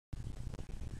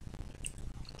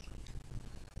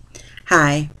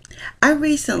Hi, I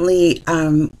recently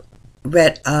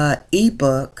read a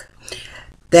ebook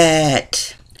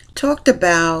that talked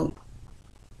about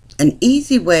an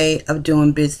easy way of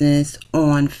doing business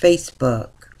on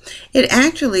Facebook. It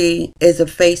actually is a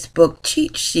Facebook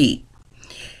cheat sheet.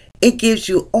 It gives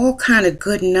you all kind of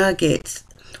good nuggets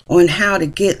on how to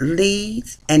get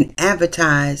leads and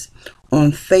advertise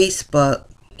on Facebook,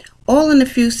 all in a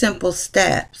few simple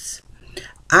steps.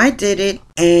 I did it,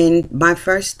 and my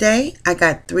first day, I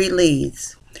got 3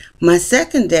 leads. My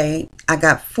second day, I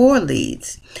got 4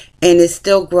 leads, and it's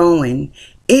still growing.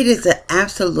 It is an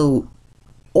absolute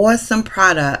awesome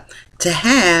product to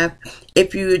have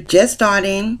if you're just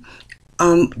starting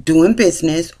doing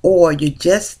business, or you're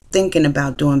just thinking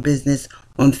about doing business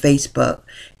on Facebook.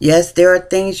 Yes, there are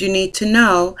things you need to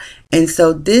know, and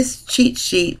so this cheat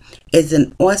sheet is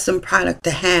an awesome product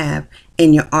to have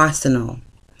in your arsenal.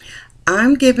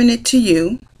 I'm giving it to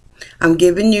you. I'm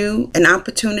giving you an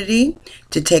opportunity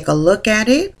to take a look at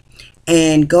it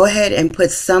and go ahead and put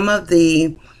some of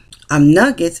the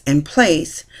nuggets in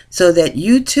place so that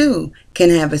you too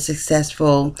can have a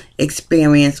successful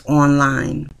experience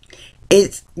online.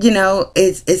 It's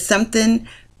something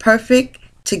perfect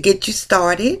to get you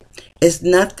started. It's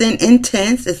nothing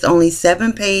intense. It's only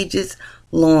 7 pages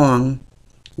long.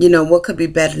 What could be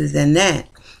better than that?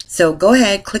 So go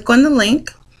ahead, click on the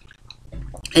link,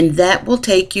 and that will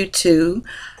take you to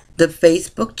the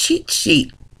Facebook cheat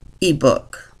sheet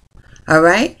ebook. All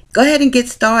right, go ahead and get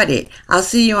started. I'll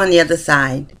see you on the other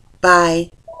side. Bye.